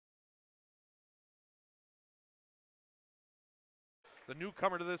the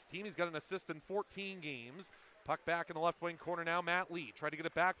newcomer to this team. He's got an assist in 14 games. Puck back in the left wing corner now. Matt Lee tried to get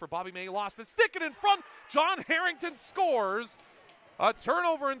it back for Bobby May. Lost it. Stick it in front. John Harrington scores. A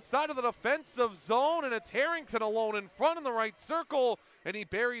turnover inside of the defensive zone, and it's Harrington alone in front in the right circle, and he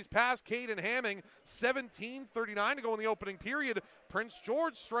buries past Caden Hamming. 17:39 to go in the opening period. Prince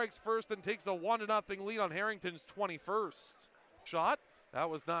George strikes first and takes a 1-0 lead on Harrington's 21st shot. That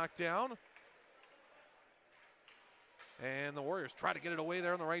was knocked down. And the Warriors try to get it away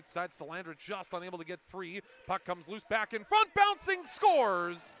there on the right side. Salandra just unable to get free. Puck comes loose back in front, bouncing,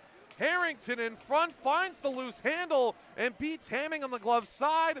 scores. Harrington in front, finds the loose handle and beats Hamming on the glove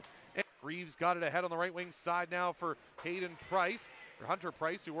side. And Greaves got it ahead on the right wing side now for Hayden Price, or Hunter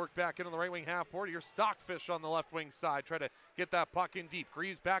Price, who worked back in on the right wing half board. Here's Stockfish on the left wing side, try to get that puck in deep.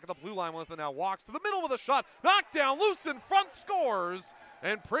 Greaves back at the blue line with it now, walks to the middle with a shot, knocked down, loose in front, scores.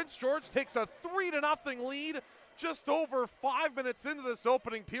 And Prince George takes a 3-0 lead just over 5 minutes into this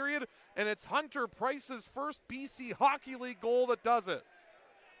opening period, and it's Hunter Price's first BC Hockey League goal that does it.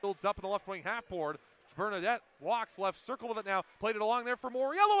 Builds up in the left wing half board. Bernadette walks left circle with it now. Played it along there for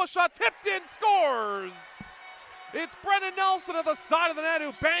Moriello. A shot tipped in, scores! It's Brennan Nelson at the side of the net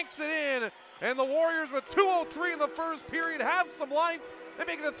who banks it in. And the Warriors with 2:03 in the first period have some life and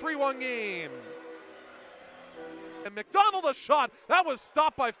make it a 3-1 game. And McDonald a shot. That was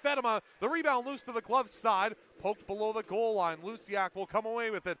stopped by Fedema. The rebound loose to the glove side. Poked below the goal line. Hlusiak will come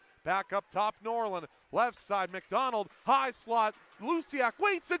away with it. Back up top, Norland. Left side, McDonald. High slot. Hlusiak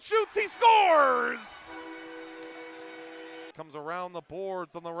waits and shoots. He scores! Comes around the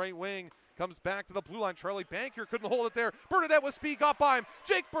boards on the right wing. Comes back to the blue line. Charlie Bankier couldn't hold it there. Bernadette with speed, got by him.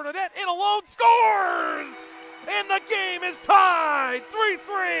 Jake Bernadette in alone, scores! And the game is tied,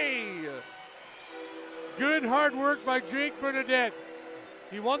 3-3. Good hard work by Jake Bernadette.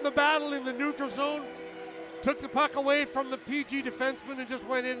 He won the battle in the neutral zone, took the puck away from the PG defenseman and just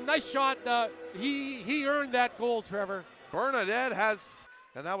went in. Nice shot. He earned that goal, Trevor. Bernadette has,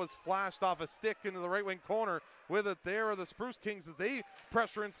 and that was flashed off a stick into the right wing corner. With it there are the Spruce Kings as they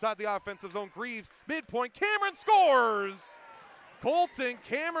pressure inside the offensive zone. Greaves, midpoint, Cameron scores! Colton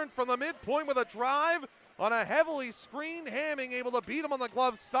Cameron from the midpoint with a drive on a heavily screened Hamming, able to beat him on the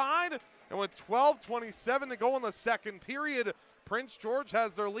glove side. And with 12:27 to go in the second period, Prince George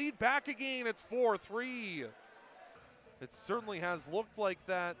has their lead back again. It's 4-3. It certainly has looked like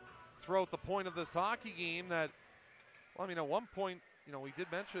that throughout the point of this hockey game. That, well, I mean, at one point, you know, we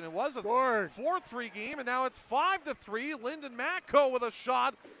did mention it was a 4-3 game, and now it's 5-3. Lyndon Matko with a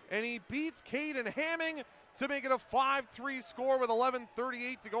shot, and he beats Caden Hamming to make it a 5-3 score with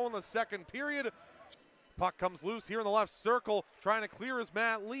 11:38 to go in the second period. Puck comes loose here in the left circle, trying to clear is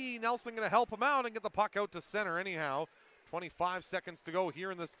Matt Lee. Nelson going to help him out and get the puck out to center anyhow. 25 seconds to go here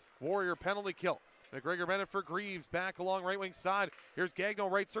in this Warrior penalty kill. McGregor Bennett for Greaves, back along right wing side. Here's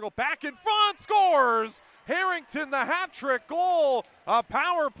Gagnon, right circle, back in front, scores! Harrington, the hat trick goal, a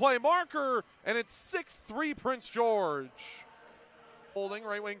power play marker, and it's 6-3 Prince George. Holding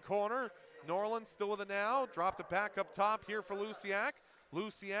right wing corner, Norland still with it now, dropped it back up top here for Hlusiak.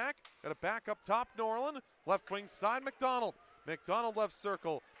 Hlusiak got it back up top, Norland, left wing side, McDonald. McDonald left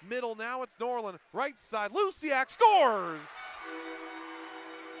circle, middle now it's Norland, right side, Hlusiak scores!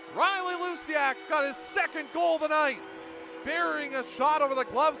 Rylee Hlusiak's got his second goal tonight, burying a shot over the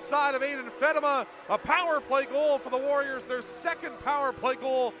glove side of Aiden Fedema. A power play goal for the Warriors, their second power play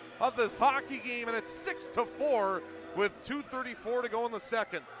goal of this hockey game, and it's 6-4 with 2:34 to go in the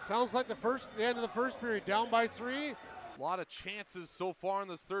second. Sounds like the end of the first period, down by 3. A lot of chances so far in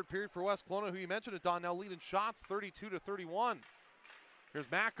this third period for West Kelowna, who you mentioned it, Don, now leading shots 32-31. Here's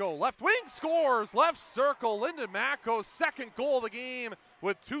Matko, left wing scores, left circle. Lyndon Matko's second goal of the game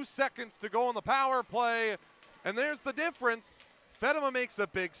with 2 seconds to go on the power play. And there's the difference. Fedema makes a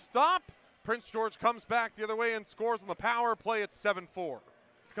big stop. Prince George comes back the other way and scores on the power play at 7-4.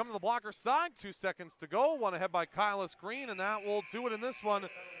 It's come to the blocker side, 2 seconds to go. One ahead by Kylis Green, and that will do it in this one.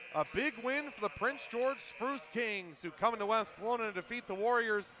 A big win for the Prince George Spruce Kings, who come into West Kelowna to defeat the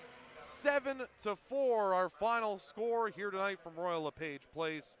Warriors 7-4. Our final score here tonight from Royal LePage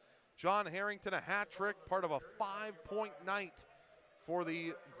Place. John Harrington, a hat trick, part of a 5-point night for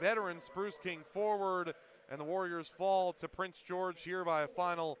the veteran Spruce King forward, and the Warriors fall to Prince George here by a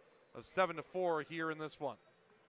final of 7-4 here in this one.